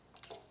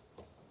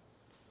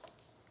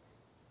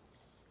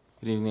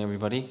Good evening,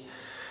 everybody.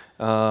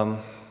 Um,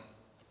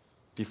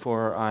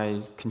 Before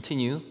I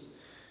continue,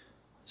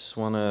 just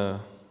want to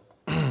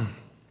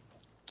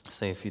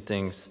say a few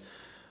things.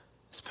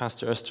 It's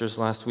Pastor Esther's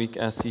last week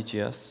at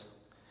CGS,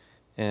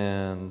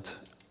 and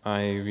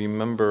I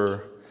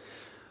remember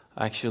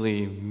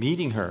actually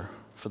meeting her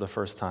for the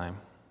first time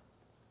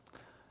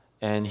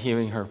and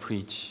hearing her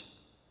preach.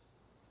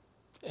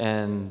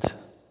 And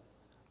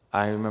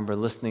I remember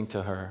listening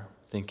to her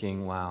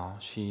thinking, wow,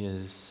 she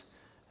is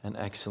an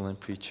excellent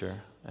preacher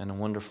and a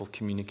wonderful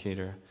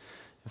communicator.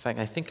 In fact,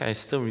 I think I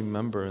still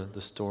remember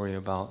the story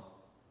about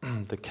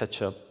the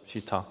ketchup she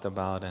talked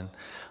about and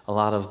a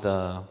lot of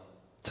the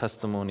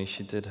testimony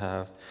she did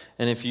have.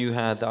 And if you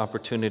had the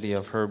opportunity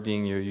of her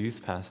being your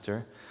youth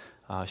pastor,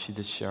 she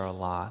did share a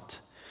lot.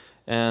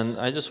 And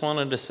I just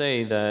wanted to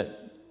say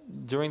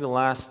that during the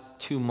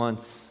last 2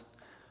 months,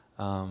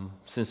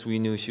 since we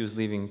knew she was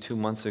leaving 2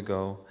 months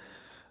ago,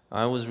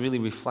 I was really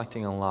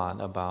reflecting a lot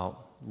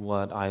about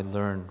what I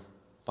learned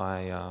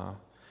by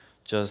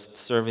just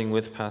serving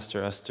with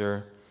Pastor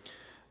Esther.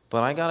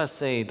 But I gotta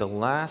say, the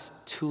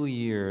last 2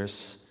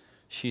 years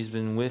she's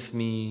been with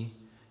me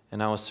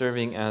and I was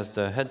serving as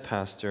the head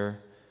pastor,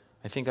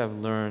 I think I've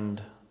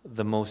learned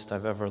the most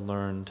I've ever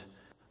learned,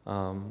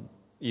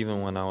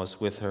 even when I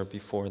was with her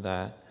before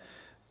that.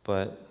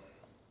 But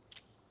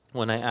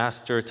when I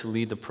asked her to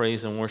lead the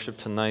praise and worship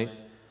tonight,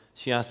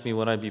 she asked me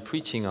what I'd be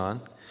preaching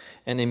on,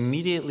 and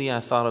immediately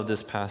I thought of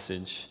this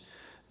passage.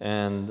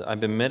 And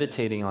I've been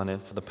meditating on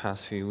it for the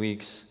past few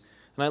weeks.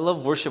 And I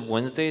love Worship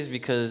Wednesdays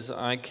because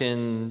I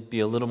can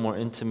be a little more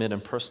intimate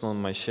and personal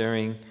in my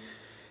sharing.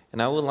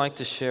 And I would like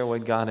to share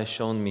what God has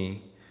shown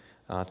me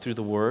through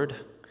the Word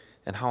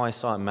and how I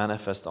saw it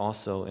manifest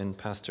also in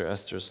Pastor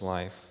Esther's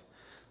life.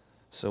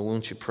 So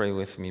won't you pray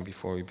with me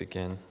before we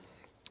begin?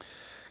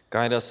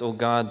 Guide us, O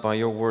God, by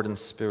your Word and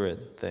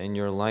Spirit, that in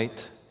your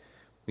light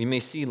we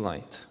may see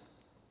light,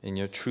 in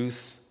your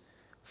truth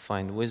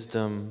find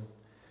wisdom,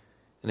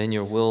 and in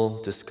your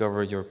will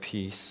discover your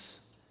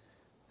peace.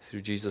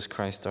 Through Jesus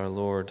Christ our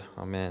Lord.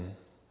 Amen.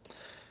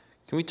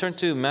 Can we turn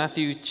to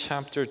Matthew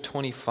chapter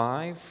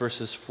 25,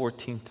 verses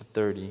 14 to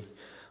 30?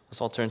 Let's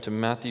all turn to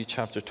Matthew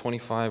chapter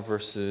 25,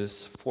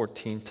 verses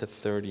 14 to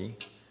 30.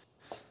 If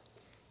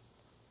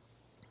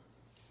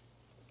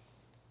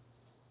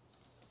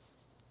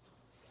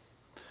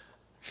you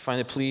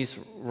find it,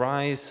 please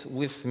rise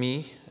with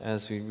me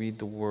as we read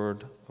the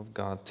Word of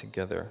God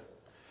together.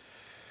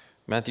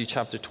 Matthew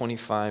chapter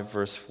 25,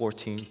 verse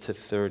 14 to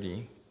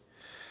 30.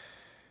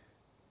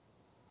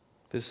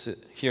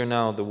 Hear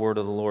now the word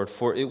of the Lord.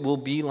 For it will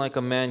be like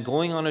a man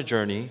going on a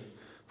journey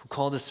who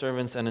called his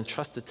servants and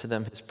entrusted to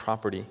them his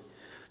property.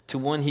 To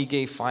one he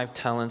gave 5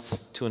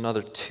 talents, to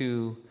another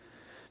 2,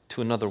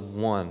 to another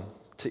 1,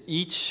 to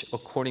each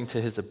according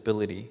to his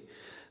ability.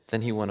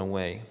 Then he went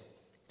away.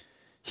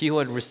 He who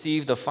had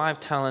received the 5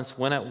 talents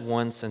went at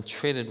once and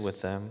traded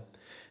with them,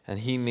 and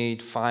he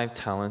made 5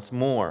 talents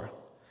more.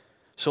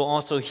 So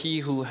also he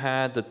who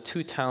had the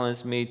 2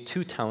 talents made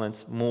 2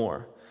 talents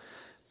more.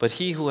 But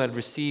he who had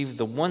received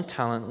the 1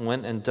 talent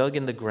went and dug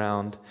in the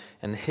ground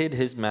and hid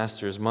his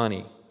master's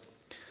money.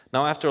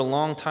 Now after a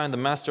long time the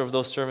master of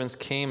those servants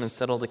came and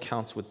settled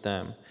accounts with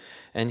them.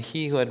 And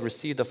he who had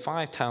received the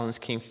 5 talents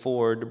came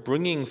forward,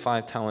 bringing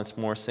 5 talents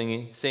more,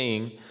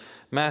 saying,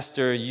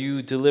 Master,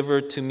 you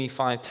delivered to me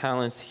 5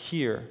 talents.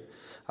 Here,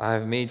 I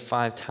have made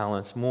 5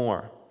 talents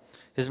more.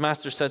 His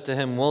master said to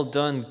him, Well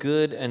done,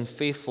 good and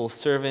faithful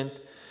servant.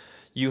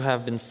 You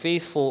have been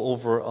faithful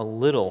over a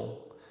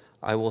little.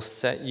 I will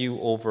set you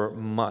over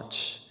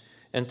much.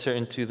 Enter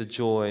into the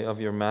joy of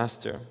your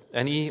master.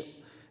 And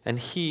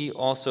he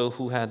also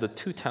who had the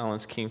 2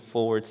 talents came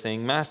forward,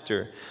 saying,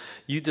 Master,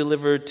 you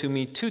delivered to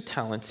me 2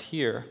 talents.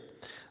 Here,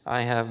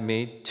 I have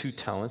made 2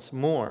 talents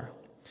more.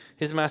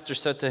 His master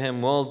said to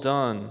him, Well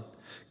done,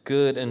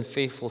 good and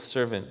faithful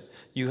servant.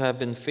 You have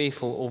been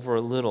faithful over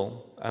a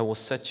little. I will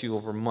set you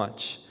over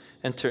much.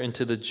 Enter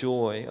into the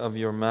joy of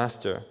your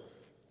master.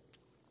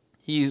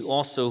 He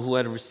also who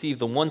had received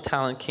the 1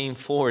 talent came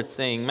forward,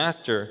 saying,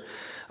 Master,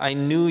 I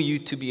knew you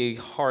to be a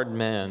hard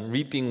man,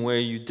 reaping where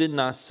you did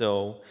not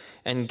sow,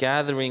 and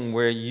gathering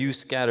where you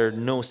scattered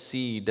no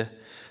seed.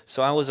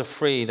 So I was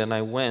afraid, and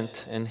I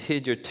went and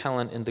hid your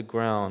talent in the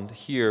ground.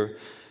 Here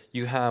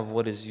you have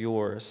what is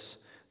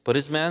yours. But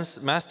his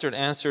master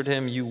answered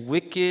him, You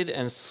wicked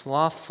and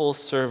slothful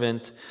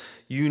servant,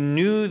 you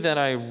knew that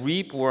I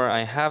reap where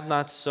I have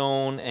not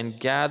sown, and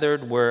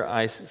gathered where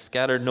I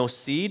scattered no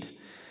seed?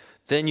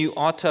 Then you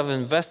ought to have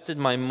invested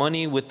my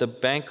money with the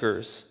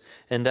bankers,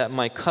 and at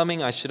my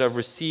coming I should have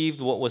received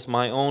what was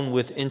my own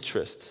with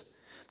interest.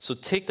 So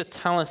take the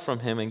talent from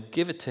him and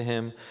give it to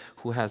him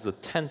who has the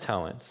 10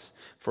 talents.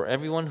 For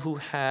everyone who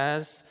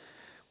has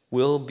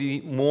will be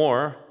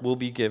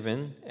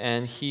given,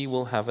 and he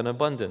will have an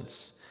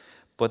abundance.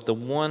 But the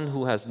one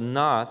who has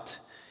not,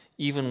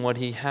 even what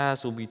he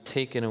has will be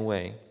taken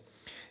away.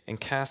 And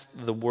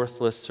cast the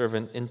worthless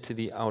servant into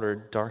the outer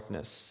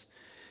darkness.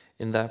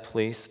 In that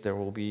place there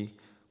will be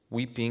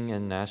weeping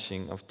and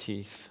gnashing of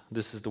teeth.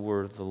 This is the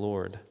word of the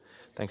Lord.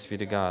 Thanks be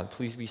to God.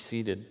 Please be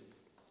seated.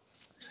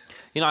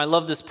 I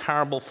love this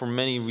parable for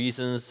many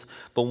reasons,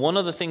 but one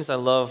of the things I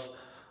love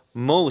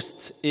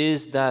most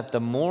is that the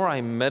more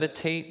I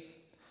meditate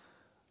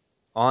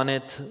on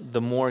it,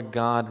 the more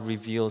God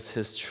reveals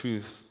his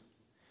truth.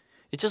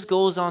 It just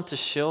goes on to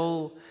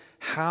show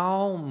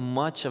how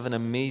much of an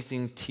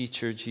amazing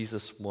teacher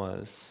Jesus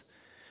was.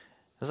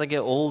 As I get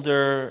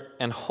older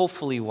and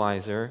hopefully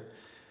wiser,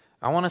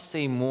 I want to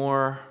say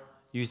more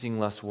using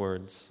less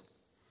words.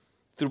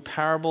 Through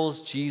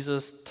parables,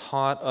 Jesus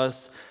taught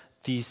us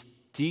these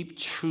deep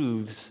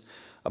truths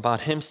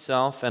about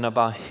himself and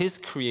about his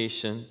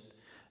creation,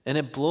 and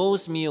it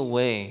blows me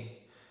away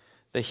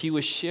that he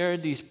would share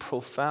these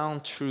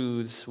profound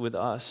truths with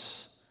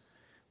us,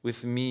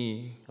 with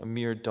me, a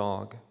mere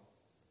dog.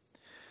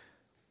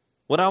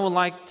 What I would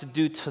like to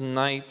do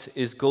tonight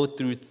is go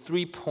through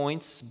 3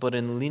 points, but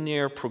in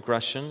linear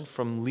progression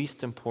from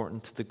least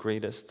important to the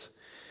greatest.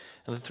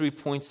 And the 3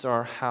 points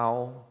are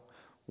how,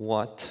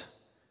 what,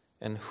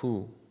 and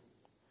who.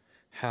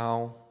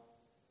 How,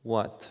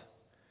 what,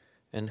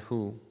 and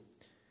who.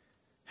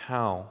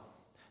 How?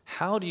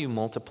 How do you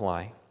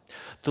multiply?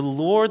 The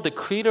Lord, the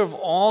creator of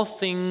all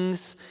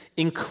things,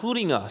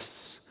 including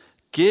us,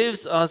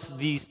 gives us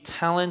these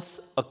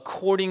talents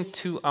according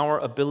to our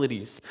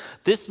abilities.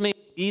 This may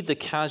lead the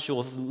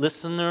casual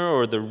listener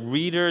or the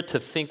reader to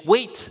think,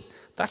 wait,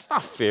 that's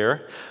not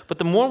fair. But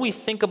the more we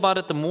think about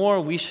it, the more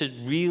we should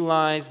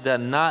realize that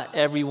not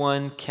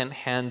everyone can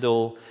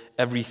handle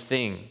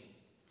everything.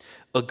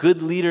 A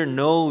good leader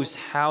knows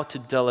how to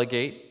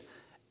delegate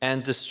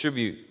and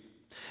distribute.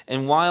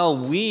 And while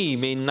we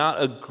may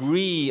not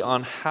agree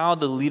on how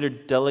the leader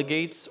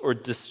delegates or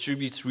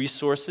distributes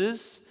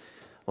resources,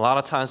 a lot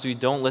of times we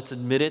don't. Let's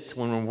admit it.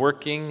 When we're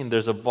working and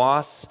there's a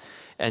boss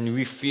and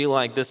we feel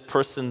like this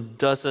person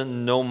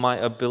doesn't know my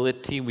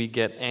ability, we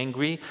get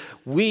angry.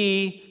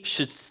 We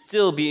should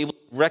still be able to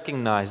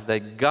recognize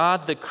that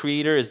God, the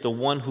Creator, is the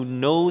one who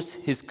knows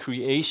his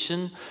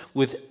creation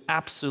with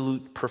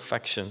absolute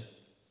perfection.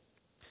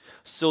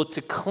 So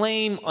to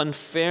claim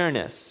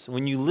unfairness,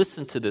 when you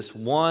listen to this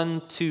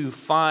 1, 2,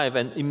 5,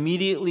 and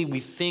immediately we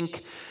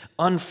think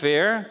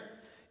unfair,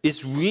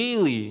 is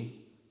really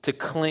to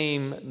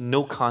claim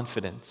no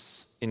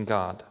confidence in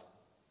God.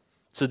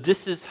 So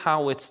this is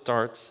how it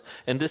starts,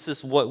 and this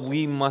is what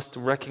we must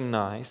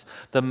recognize.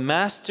 The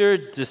master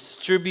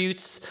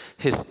distributes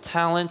his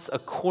talents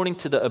according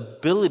to the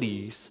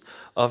abilities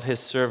of his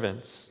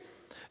servants.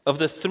 Of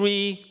the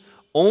 3,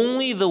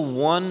 only the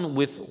one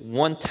with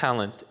 1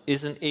 talent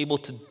isn't able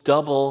to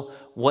double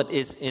what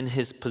is in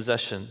his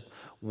possession.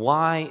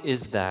 Why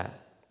is that?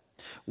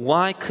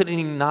 Why couldn't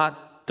he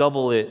not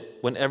double it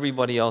when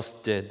everybody else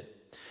did?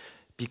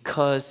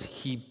 Because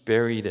he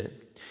buried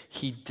it.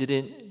 He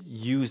didn't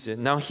use it.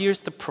 Now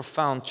here's the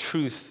profound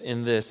truth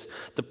in this.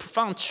 The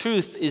profound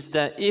truth is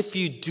that if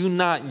you do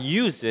not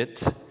use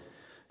it,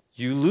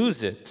 you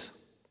lose it.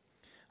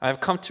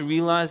 I've come to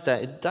realize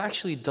that it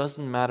actually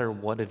doesn't matter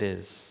what it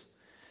is.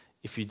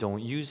 If you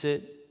don't use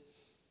it,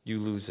 you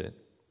lose it.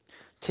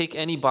 Take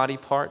any body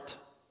part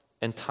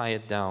and tie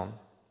it down.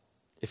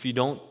 If you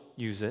don't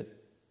use it,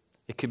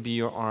 it could be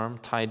your arm,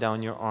 tie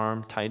down your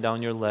arm, tie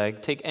down your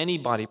leg. Take any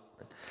body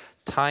part,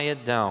 tie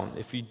it down.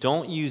 If you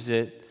don't use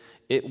it,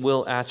 it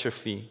will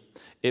atrophy.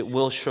 It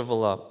will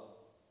shrivel up.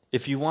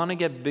 If you want to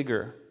get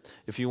bigger,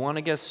 if you want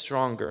to get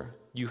stronger,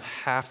 you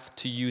have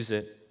to use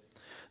it.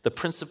 The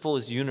principle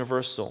is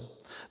universal.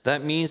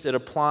 That means it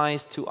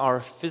applies to our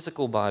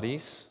physical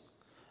bodies,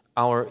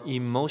 our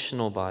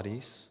emotional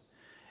bodies,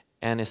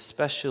 and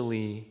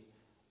especially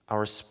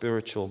our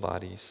spiritual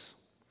bodies.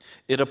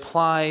 It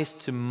applies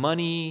to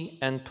money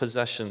and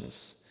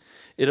possessions.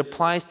 It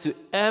applies to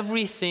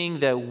everything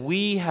that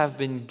we have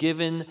been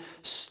given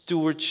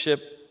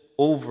stewardship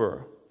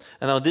over.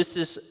 And now this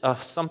is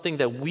something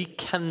that we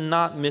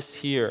cannot miss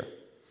here.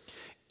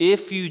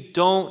 If you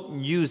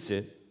don't use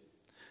it,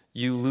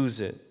 you lose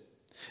it.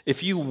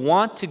 If you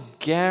want to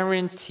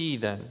guarantee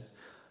then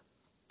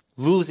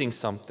losing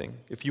something,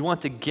 if you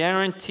want to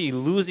guarantee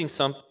losing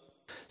something,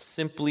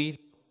 simply use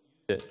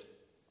it.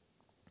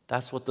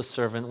 That's what the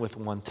servant with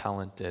 1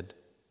 talent did.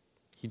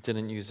 He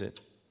didn't use it.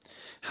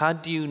 How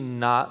do you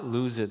not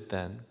lose it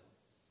then?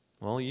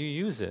 Well, you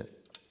use it.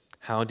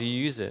 How do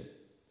you use it?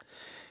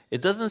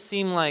 It doesn't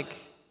seem like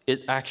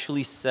it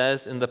actually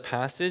says in the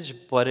passage,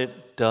 but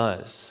it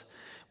does.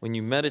 When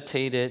you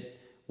meditate it,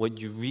 what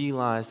you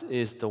realize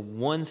is the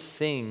one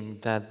thing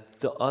that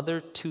the other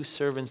 2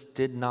 servants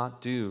did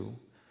not do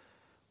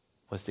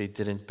was they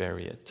didn't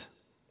bury it.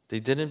 They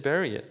didn't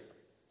bury it.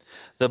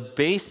 The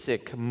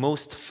basic,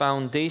 most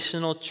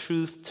foundational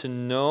truth to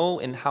know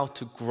and how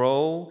to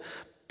grow,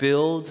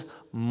 build,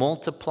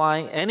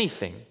 multiply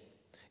anything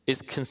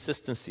is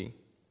consistency.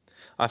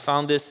 I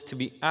found this to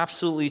be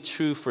absolutely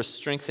true for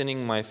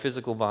strengthening my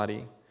physical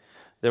body.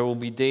 There will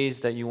be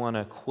days that you want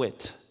to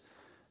quit,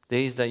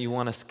 days that you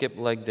want to skip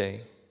leg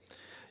day.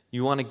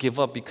 You want to give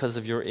up because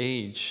of your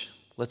age.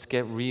 Let's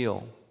get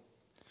real.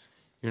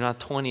 You're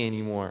not 20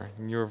 anymore,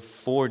 you're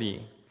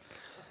 40.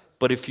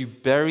 But if you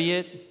bury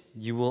it,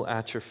 you will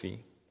atrophy.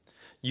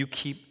 You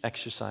keep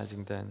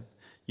exercising then.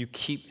 you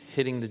keep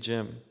hitting the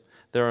gym.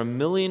 There are a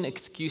million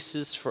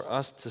excuses for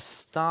us to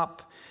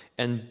stop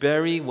and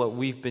bury what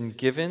we've been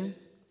given,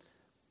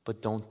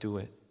 but don't do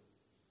it.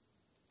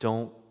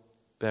 Don't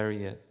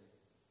bury it.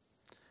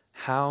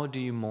 How do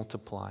you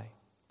multiply?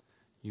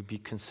 You be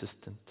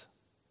consistent.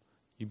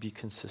 You be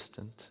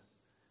consistent.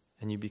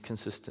 And you be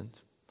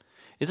consistent.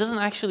 It doesn't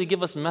actually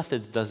give us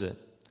methods, does it?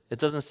 It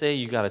doesn't say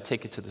you got to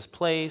take it to this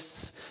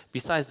place.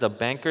 Besides the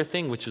banker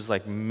thing, which is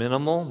like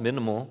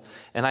minimal.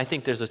 And I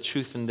think there's a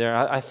truth in there.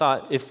 I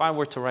thought if I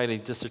were to write a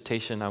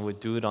dissertation, I would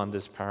do it on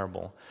this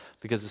parable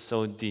because it's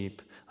so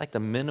deep. Like the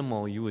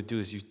minimal you would do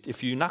is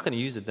if you're not going to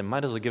use it, then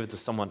might as well give it to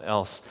someone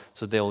else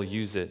so they'll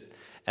use it.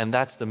 And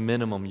that's the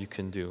minimum you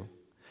can do.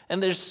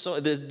 And it's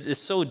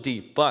so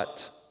deep.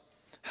 But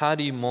how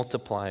do you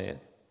multiply it?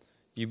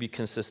 You be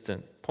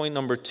consistent. Point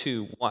number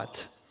 2,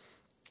 what?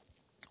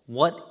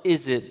 What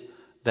is it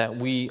that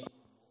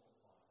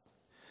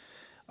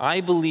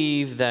I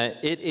believe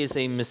that it is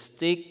a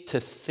mistake to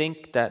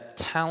think that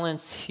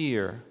talents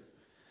here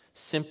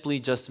simply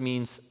just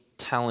means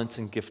talents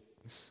and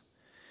giftings.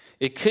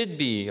 It could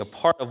be a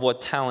part of what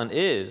talent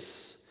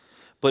is,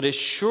 but it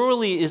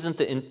surely isn't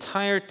the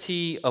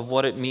entirety of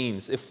what it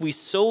means. If we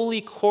solely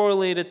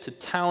correlate it to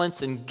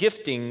talents and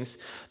giftings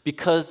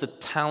because the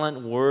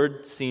talent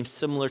word seems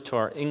similar to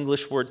our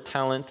English word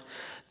talent,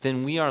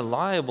 then we are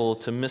liable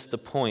to miss the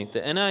point.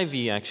 The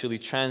NIV actually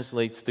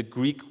translates the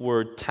Greek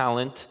word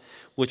talent,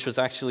 which was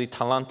actually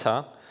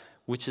talanta,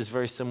 which is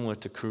very similar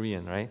to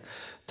Korean, right?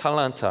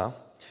 Talanta,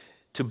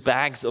 to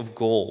bags of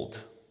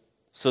gold.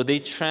 So they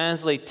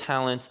translate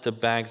talents to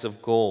bags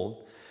of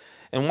gold.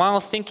 And while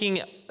thinking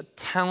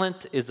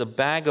talent is a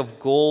bag of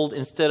gold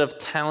instead of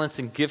talents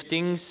and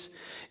giftings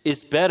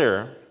is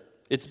better,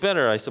 it's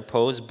better, I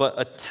suppose, but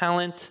a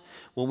talent,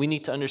 what we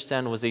need to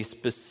understand, was a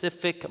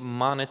specific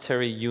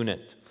monetary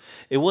unit.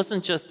 It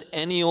wasn't just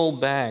any old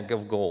bag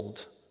of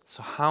gold.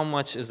 So how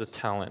much is a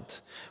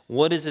talent?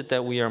 What is it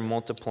that we are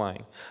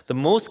multiplying? The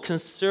most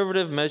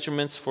conservative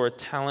measurements for a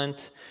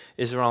talent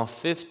is around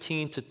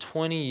 15 to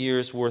 20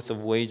 years worth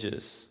of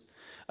wages.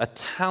 A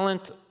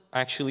talent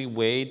actually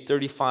weighed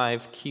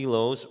 35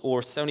 kilos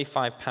or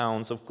 75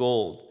 pounds of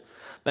gold.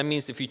 That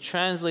means if you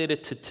translate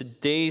it to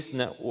today's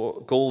net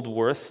gold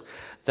worth,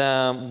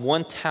 the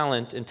 1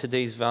 talent in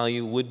today's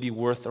value would be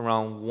worth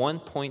around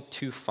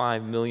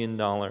 $1.25 million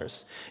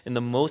in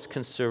the most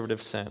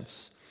conservative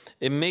sense.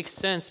 It makes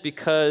sense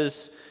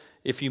because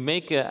if you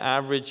make an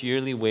average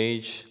yearly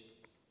wage,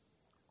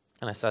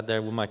 and I sat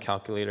there with my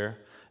calculator,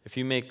 if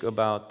you make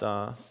about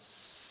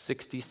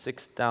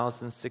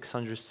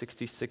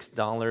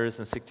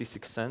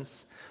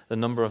 $66,666.66, the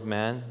number of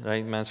man,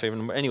 right? Man's favorite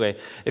number. Anyway,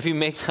 if you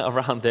make that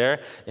around there,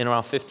 in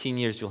around 15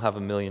 years, you'll have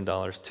 $1 million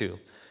too.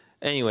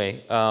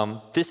 Anyway,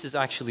 this is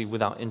actually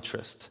without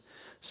interest.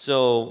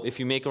 So if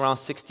you make around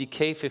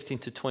 60K, 15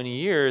 to 20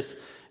 years,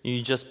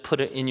 you just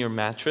put it in your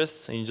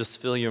mattress and you just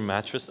fill your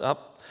mattress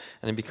up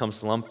and it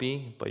becomes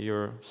lumpy, but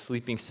you're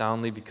sleeping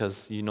soundly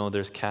because you know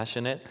there's cash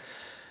in it,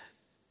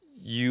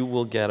 you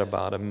will get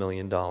about $1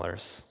 million.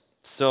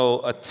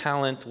 So a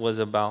talent was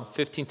about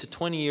 15 to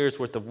 20 years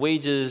worth of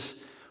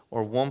wages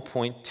or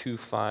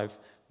 $1.25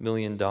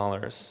 million.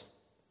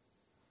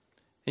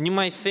 And you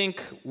might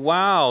think,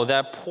 wow,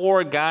 that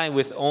poor guy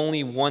with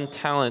only 1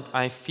 talent,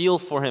 I feel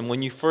for him.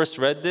 When you first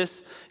read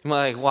this, you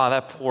might be like, wow,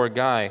 that poor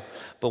guy.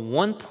 But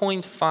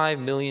 $1.5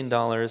 million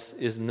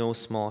is no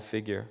small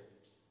figure.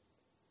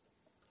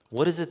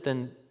 What is it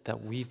then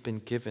that we've been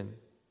given?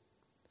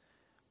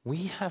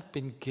 We have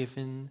been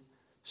given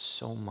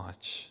so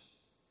much.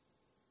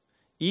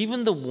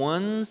 Even the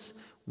ones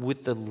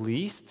with the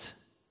least,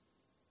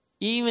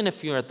 even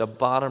if you're at the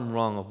bottom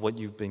rung of what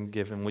you've been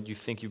given, what you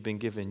think you've been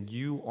given,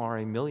 you are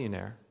a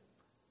millionaire.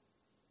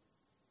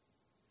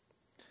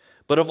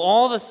 But of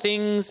all the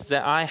things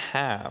that I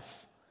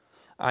have,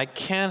 I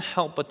can't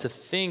help but to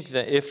think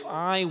that if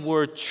I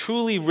were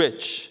truly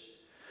rich,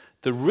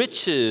 the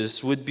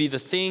riches would be the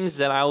things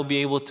that I will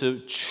be able to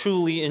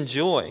truly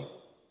enjoy.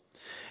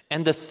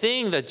 And the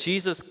thing that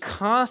Jesus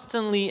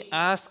constantly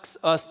asks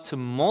us to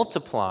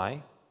multiply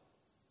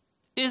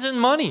isn't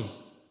money.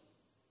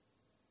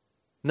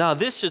 Now,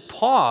 this should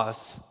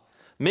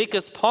make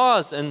us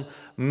pause and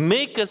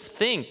make us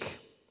think.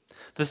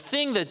 The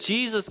thing that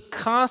Jesus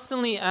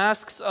constantly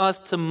asks us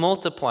to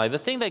multiply, the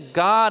thing that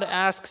God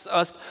asks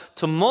us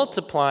to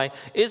multiply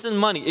isn't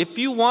money. If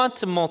you want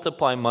to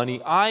multiply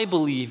money, I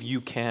believe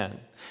you can.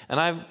 And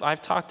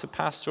I've talked to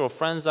pastoral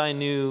friends I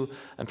knew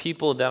and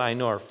people that I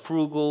know are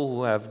frugal,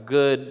 who have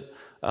good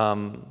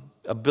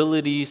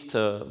abilities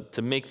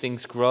to make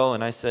things grow.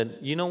 And I said,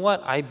 you know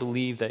what? I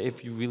believe that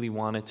if you really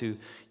wanted to,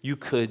 you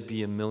could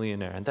be a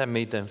millionaire. And that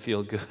made them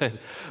feel good.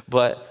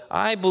 But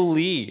I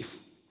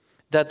believe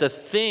that the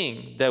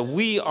thing that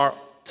we are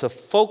to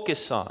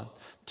focus on,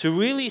 to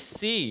really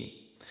see,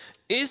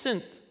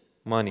 isn't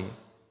money.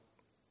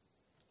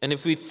 And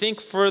if we think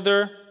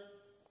further,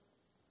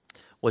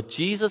 what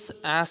Jesus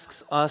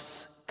asks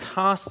us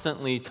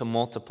constantly to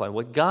multiply,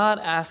 what God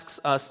asks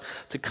us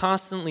to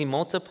constantly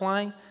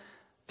multiply,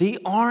 they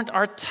aren't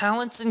our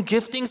talents and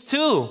giftings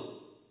too.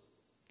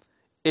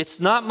 It's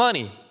not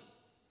money.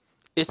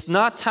 It's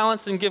not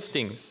talents and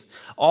giftings,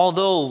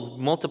 although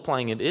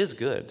multiplying it is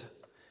good.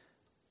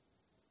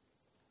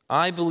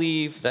 I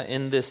believe that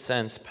in this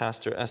sense,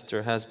 Pastor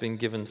Esther has been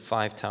given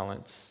 5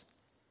 talents.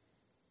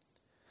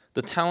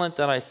 The talent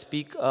that I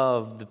speak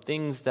of, the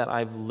things that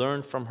I've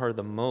learned from her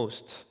the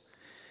most,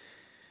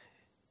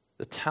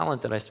 the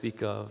talent that I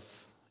speak of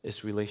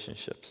is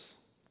relationships.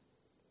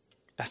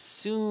 As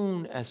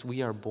soon as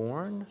we are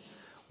born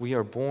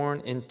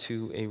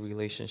into a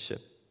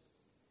relationship.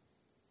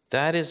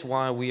 That is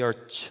why we are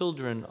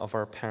children of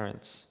our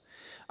parents.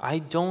 I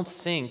don't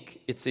think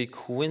it's a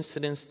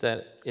coincidence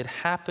that it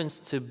happens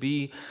to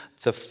be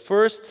the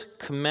first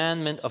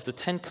commandment of the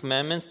 10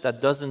 commandments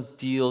that doesn't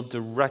deal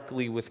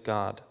directly with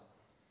God.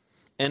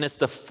 And it's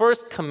the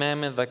first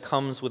commandment that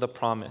comes with a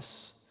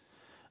promise.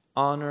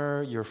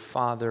 Honor your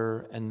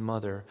father and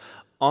mother.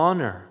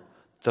 Honor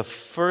the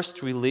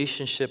first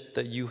relationship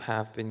that you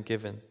have been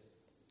given.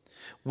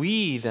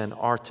 We then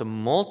are to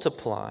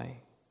multiply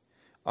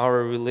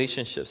our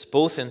relationships,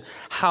 both in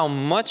how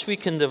much we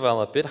can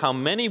develop it, how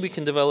many we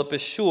can develop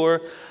it, sure,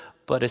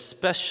 but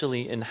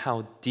especially in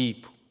how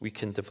deep we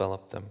can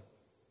develop them.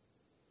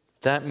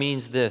 That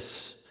means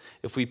this.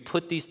 If we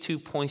put these 2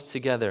 points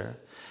together,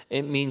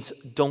 it means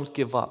don't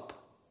give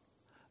up.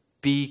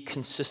 Be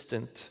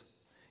consistent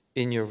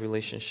in your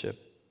relationship.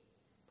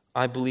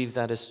 I believe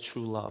that is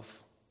true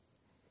love.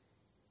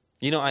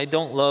 I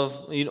don't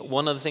love,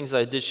 one of the things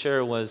I did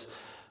share was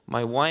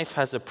my wife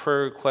has a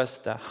prayer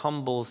request that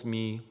humbles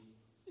me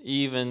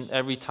even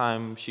every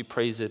time she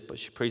prays it, but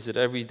she prays it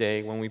every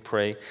day when we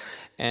pray.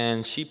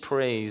 And she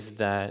prays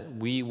that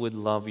we would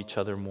love each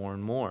other more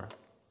and more.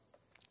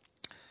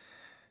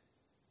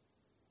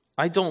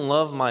 I don't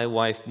love my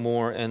wife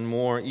more and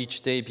more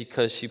each day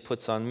because she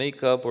puts on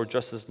makeup or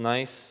dresses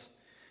nice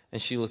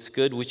and she looks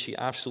good, which she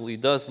absolutely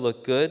does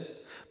look good.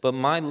 But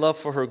my love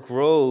for her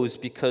grows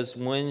because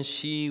when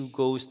she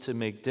goes to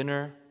make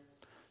dinner,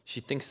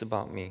 she thinks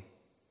about me.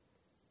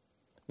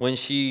 When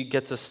she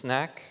gets a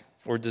snack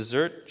or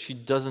dessert, she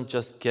doesn't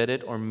just get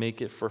it or make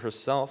it for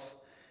herself,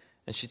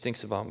 and she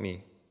thinks about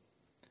me.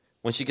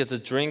 When she gets a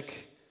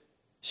drink,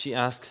 she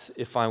asks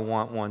if I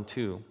want one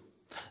too.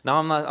 Now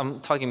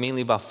I'm talking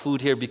mainly about food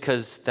here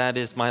because that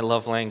is my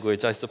love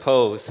language, I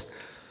suppose.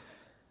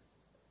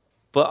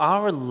 But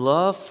our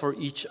love for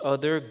each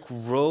other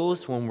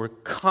grows when we're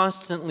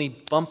constantly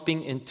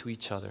bumping into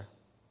each other.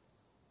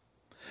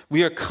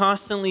 We are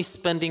constantly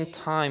spending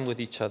time with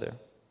each other.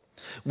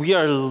 We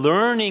are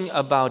learning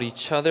about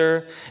each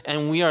other,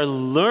 and we are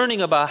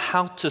learning about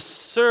how to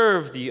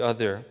serve the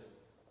other.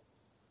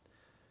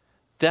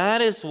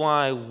 That is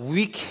why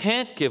we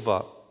can't give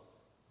up.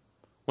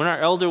 When our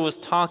elder was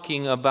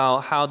talking about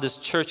how this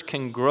church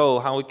can grow,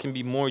 how it can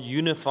be more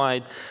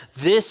unified,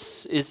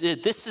 this is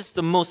it. This is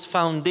the most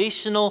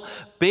foundational,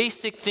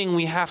 basic thing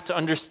we have to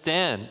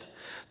understand.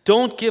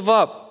 Don't give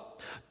up.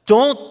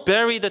 Don't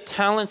bury the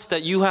talents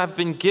that you have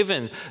been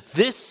given.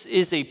 This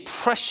is a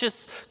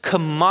precious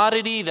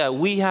commodity that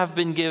we have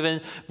been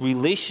given,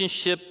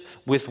 relationship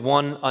with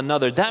one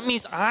another. That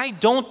means I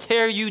don't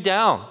tear you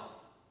down.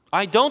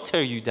 I don't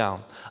tear you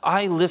down.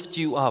 I lift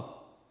you up.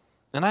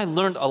 And I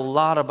learned a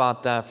lot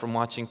about that from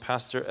watching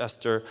Pastor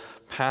Esther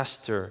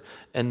pastor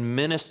and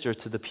minister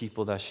to the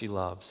people that she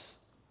loves.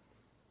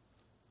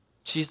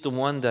 She's the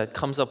one that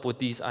comes up with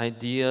these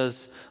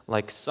ideas,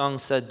 like Sung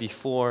said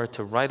before,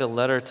 to write a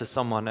letter to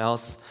someone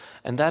else.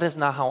 And that is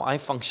not how I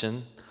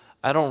function.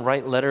 I don't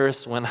write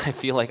letters when I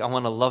feel like I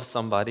want to love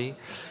somebody.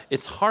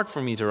 It's hard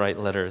for me to write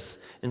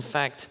letters. In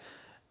fact,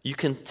 you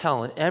can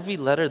tell in every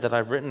letter that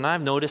I've written,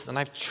 I've noticed, and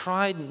I've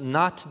tried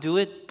not to do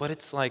it, but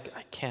it's like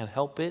I can't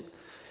help it.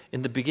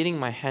 In the beginning,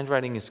 my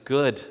handwriting is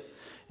good.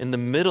 In the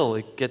middle,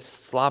 it gets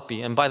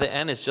sloppy. And by the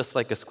end, it's just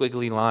like a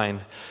squiggly line.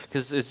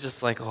 Because it's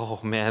just like, oh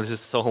man, this is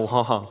so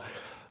long.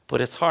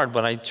 But it's hard.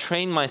 But I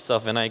train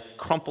myself and I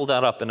crumple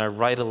that up and I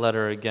write a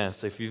letter again.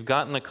 So if you've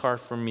gotten a card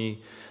from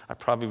me, I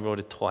probably wrote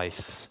it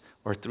twice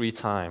or 3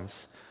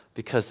 times.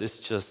 Because it's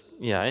just,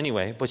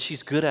 anyway. But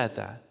she's good at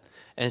that.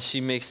 And she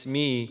makes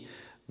me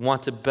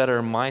want to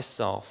better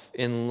myself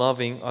in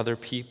loving other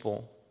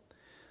people.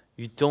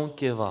 You don't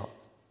give up.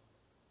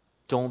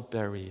 Don't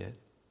bury it.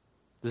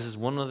 This is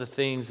one of the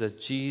things that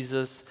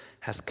Jesus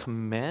has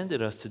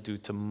commanded us to do,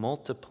 to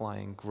multiply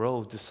and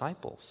grow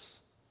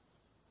disciples.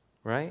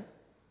 Right?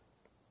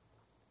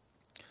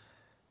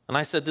 And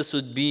I said this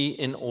would be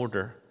in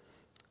order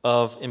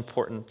of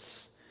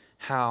importance.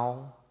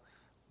 How,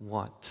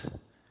 what,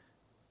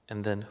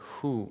 and then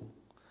who.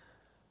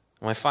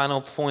 My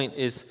final point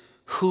is,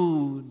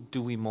 who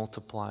do we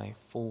multiply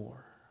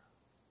for?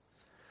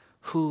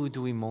 Who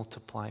do we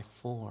multiply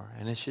for?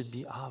 And it should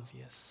be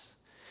obvious.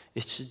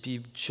 It should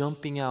be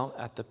jumping out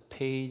at the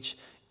page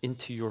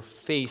into your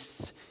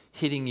face,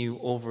 hitting you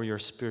over your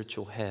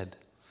spiritual head.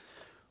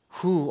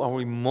 Who are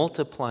we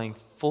multiplying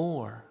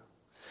for?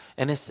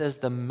 And it says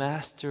the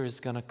master is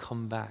going to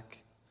come back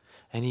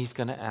and he's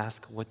going to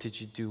ask, what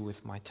did you do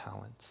with my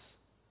talents?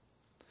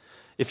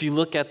 If you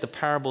look at the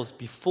parables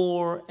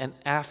before and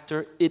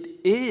after, it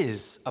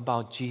is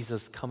about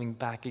Jesus coming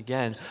back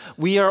again.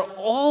 We are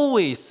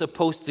always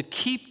supposed to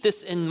keep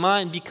this in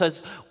mind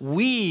because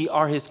we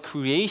are his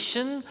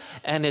creation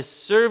and his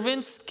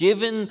servants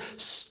given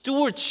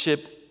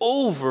stewardship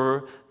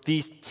over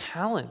these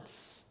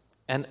talents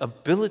and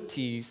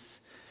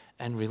abilities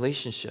and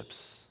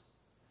relationships.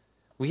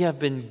 We have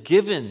been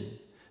given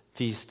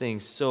these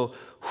things. So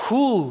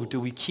who do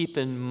we keep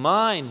in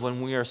mind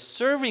when we are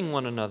serving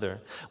one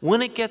another?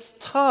 When it gets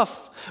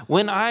tough,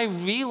 when I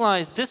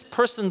realize this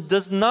person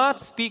does not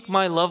speak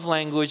my love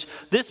language,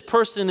 this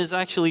person is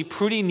actually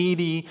pretty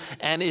needy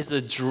and is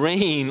a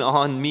drain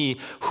on me,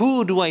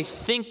 who do I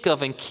think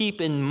of and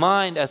keep in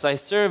mind as I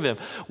serve him?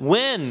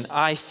 When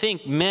I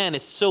think, man,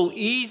 it's so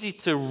easy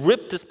to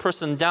rip this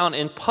person down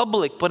in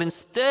public, but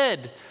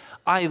instead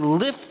I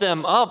lift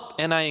them up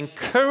and I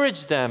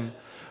encourage them.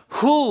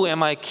 Who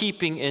am I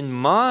keeping in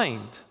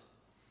mind?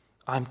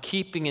 I'm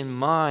keeping in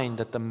mind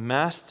that the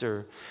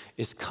Master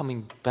is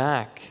coming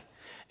back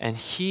and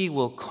he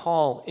will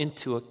call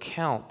into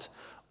account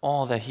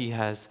all that he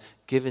has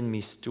given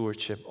me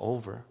stewardship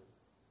over.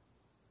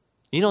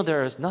 You know,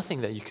 there is nothing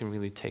that you can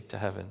really take to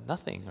heaven.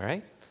 Nothing,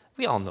 right?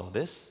 We all know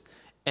this.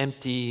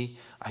 Empty,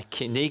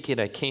 naked,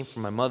 I came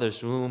from my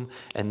mother's womb,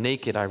 and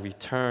naked I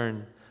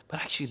return.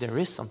 But actually, there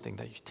is something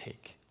that you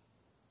take.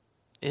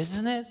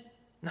 Isn't it?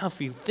 Now,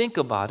 if you think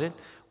about it,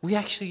 we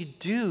actually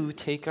do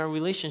take our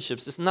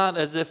relationships. It's not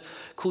as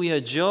if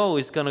Kuya Joe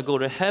is going to go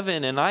to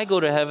heaven and I go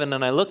to heaven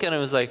and I look at him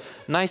and it's like,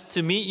 nice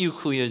to meet you,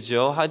 Kuya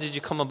Joe. How did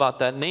you come about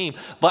that name?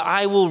 But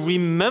I will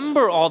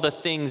remember all the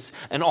things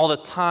and all the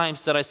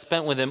times that I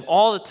spent with him,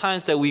 all the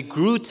times that we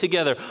grew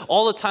together,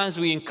 all the times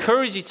we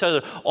encouraged each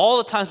other, all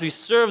the times we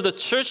served the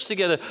church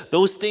together.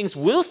 Those things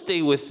will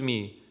stay with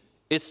me.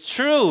 It's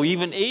true.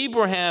 Even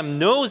Abraham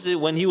knows it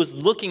when he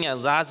was looking at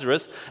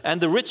Lazarus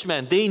and the rich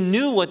man. They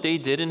knew what they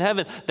did in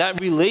heaven. That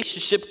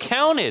relationship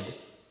counted.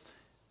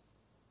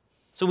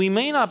 So we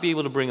may not be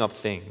able to bring up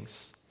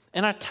things.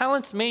 And our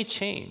talents may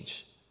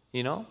change.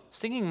 You know,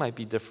 singing might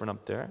be different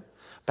up there.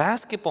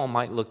 Basketball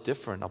might look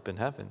different up in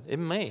heaven. It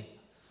may.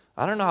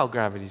 I don't know how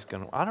gravity's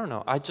going to, I don't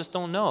know. I just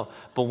don't know.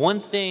 But one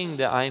thing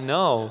that I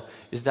know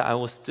is that I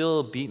will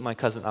still beat my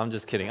cousin. I'm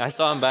just kidding. I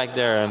saw him back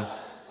there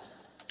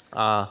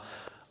and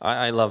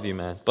I love you,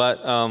 man.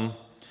 But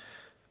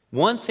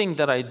one thing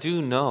that I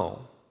do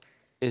know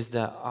is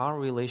that our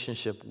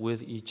relationship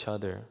with each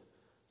other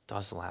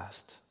does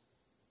last.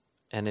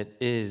 And it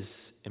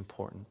is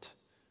important.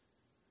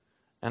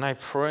 And I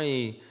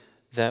pray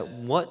that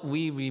what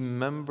we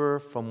remember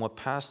from what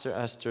Pastor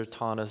Esther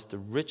taught us, the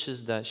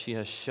riches that she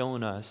has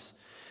shown us,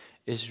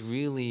 is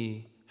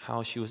really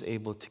how she was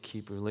able to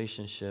keep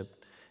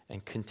relationship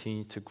and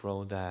continue to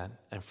grow that.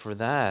 And for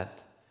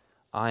that,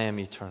 I am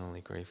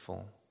eternally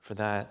grateful. For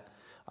that,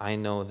 I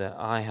know that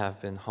I have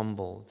been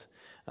humbled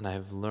and I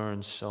have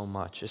learned so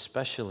much,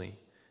 especially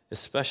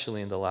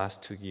in the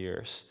last 2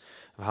 years,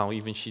 of how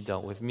even she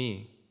dealt with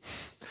me.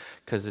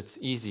 Because it's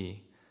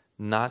easy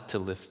not to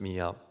lift me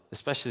up,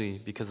 especially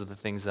because of the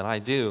things that I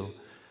do,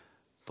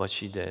 but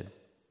she did.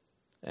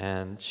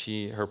 And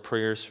her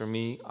prayers for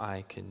me,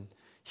 I can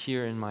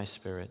hear in my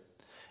spirit.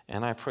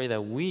 And I pray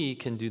that we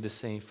can do the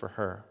same for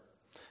her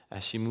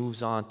as she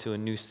moves on to a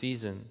new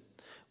season.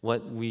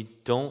 What we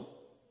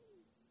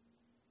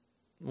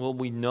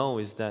know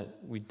is that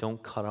we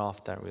don't cut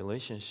off that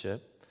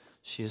relationship.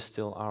 She is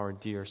still our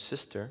dear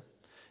sister.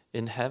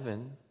 In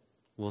heaven,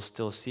 we'll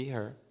still see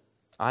her.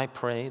 I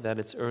pray that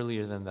it's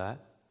earlier than that.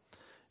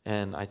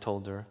 And I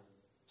told her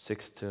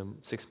 6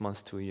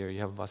 months to a year. You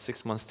have about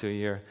 6 months to a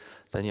year,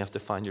 then you have to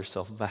find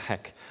yourself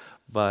back.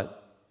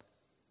 But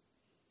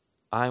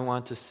I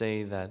want to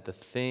say that the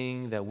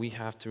thing that we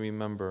have to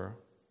remember,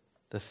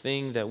 the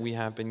thing that we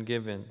have been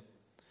given,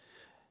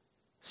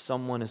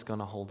 someone is going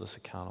to hold us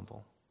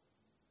accountable.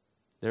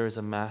 There is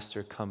a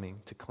master coming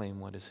to claim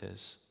what is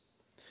his.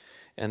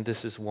 And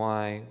this is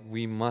why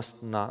we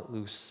must not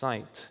lose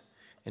sight.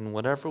 In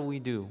whatever we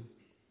do,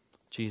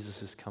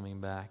 Jesus is coming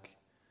back.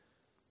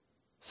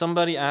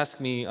 Somebody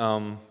asked me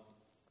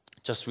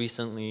just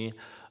recently,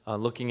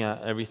 looking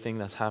at everything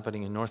that's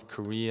happening in North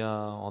Korea,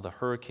 all the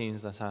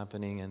hurricanes that's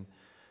happening,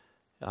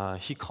 and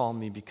he called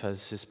me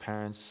because his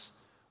parents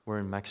were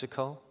in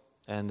Mexico,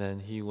 and then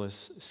he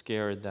was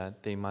scared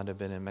that they might have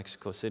been in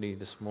Mexico City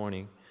this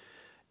morning.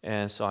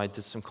 And so I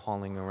did some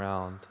calling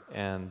around,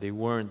 and they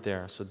weren't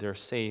there, so they're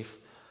safe.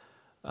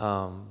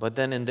 But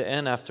then in the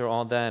end, after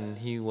all that, and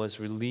he was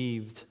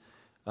relieved,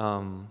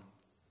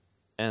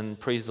 and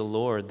praise the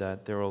Lord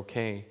that they're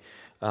okay.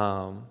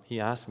 He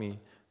asked me,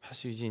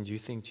 Pastor Eugene, do you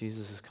think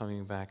Jesus is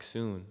coming back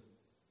soon?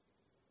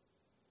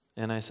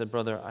 And I said,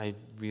 brother, I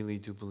really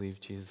do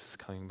believe Jesus is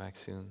coming back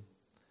soon.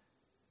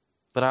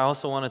 But I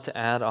also wanted to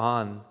add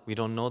on, we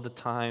don't know the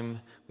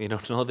time, we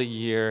don't know the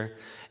year,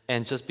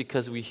 and just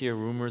because we hear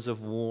rumors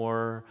of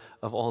war,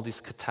 of all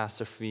these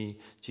catastrophe,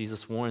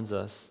 Jesus warns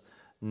us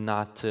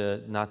not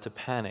to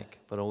panic,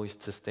 but always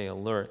to stay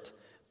alert.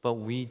 But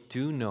we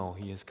do know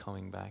he is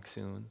coming back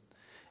soon.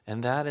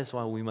 And that is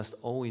why we must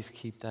always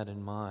keep that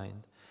in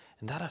mind.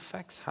 And that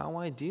affects how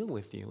I deal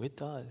with you. It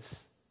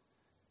does.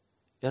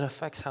 It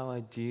affects how I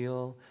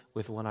deal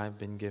with what I've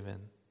been given.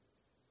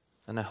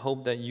 And I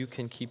hope that you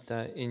can keep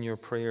that in your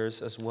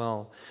prayers as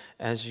well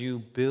as you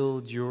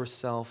build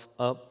yourself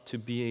up to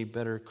be a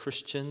better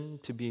Christian,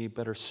 to be a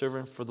better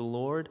servant for the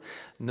Lord.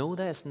 Know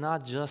that it's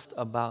not just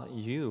about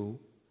you,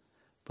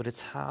 but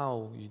it's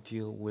how you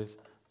deal with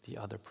the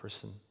other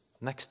person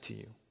next to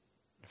you,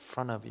 in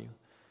front of you,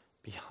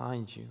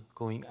 behind you,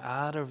 going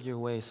out of your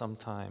way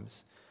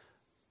sometimes.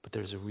 But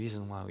there's a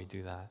reason why we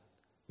do that.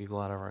 We go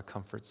out of our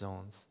comfort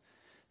zones.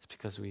 It's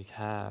because we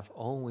have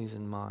always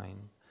in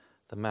mind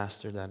the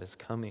master that is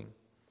coming.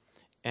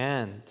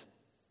 And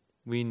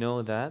we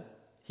know that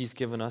he's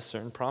given us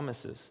certain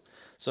promises.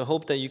 So I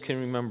hope that you can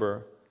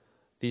remember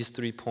these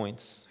 3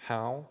 points.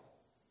 How?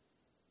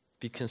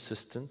 Be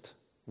consistent.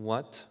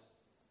 What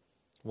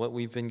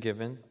we've been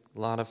given. A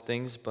lot of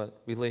things,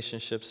 but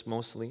relationships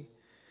mostly.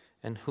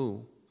 And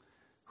who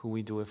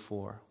we do it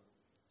for.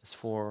 It's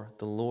for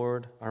the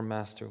Lord, our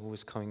master, who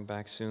is coming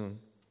back soon.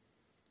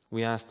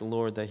 We ask the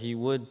Lord that he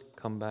would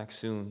come back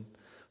soon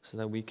so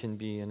that we can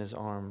be in his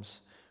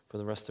arms for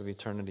the rest of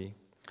eternity.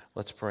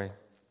 Let's pray.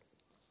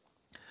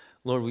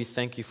 Lord, we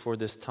thank you for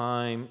this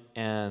time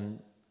and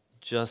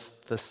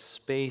just the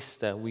space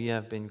that we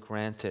have been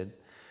granted.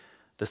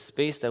 The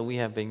space that we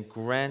have been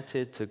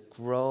granted to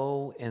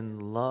grow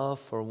in love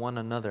for one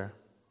another.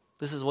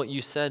 This is what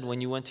you said when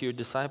you went to your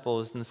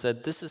disciples and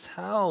said, this is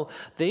how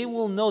they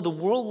will know, the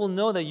world will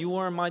know that you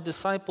are my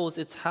disciples.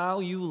 It's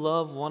how you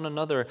love one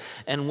another.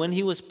 And when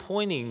you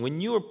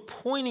were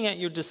pointing at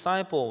your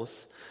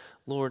disciples,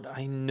 Lord,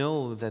 I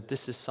know that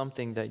this is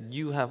something that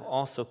you have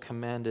also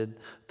commanded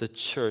the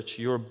church,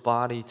 your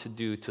body, to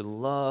do, to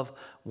love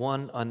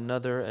one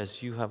another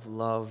as you have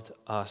loved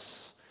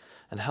us.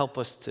 And help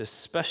us to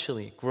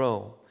especially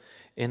grow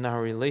in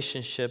our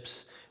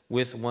relationships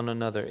with one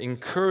another,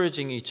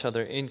 encouraging each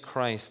other in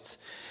Christ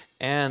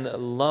and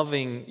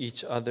loving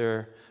each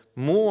other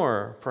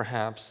more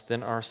perhaps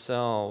than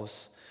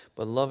ourselves,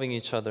 but loving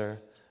each other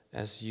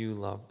as you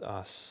loved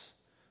us.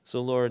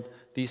 So Lord,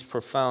 these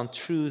profound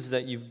truths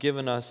that you've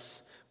given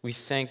us, we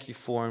thank you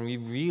for, and we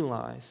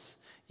realize,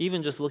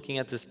 even just looking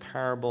at this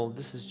parable,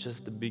 this is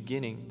just the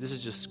beginning. This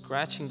is just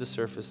scratching the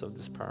surface of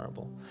this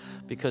parable.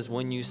 Because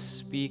when you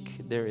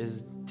speak, there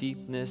is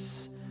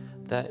deepness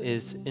that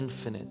is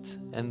infinite,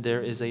 and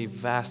there is a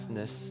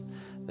vastness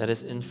that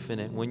is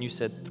infinite. When you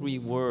said 3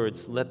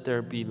 words, let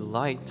there be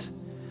light,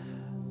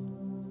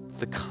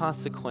 the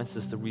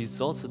consequences, the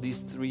results of these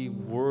 3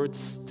 words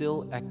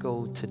still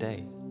echo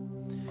today.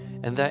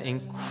 And that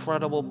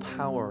incredible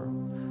power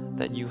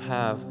that you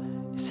have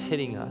is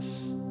hitting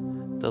us.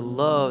 The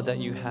love that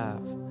you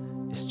have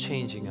is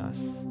changing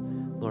us.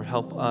 Lord,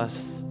 help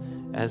us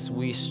as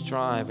we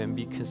strive and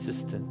be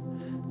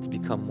consistent to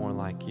become more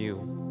like you.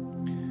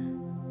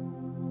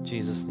 In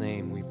Jesus'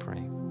 name we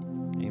pray.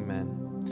 Amen.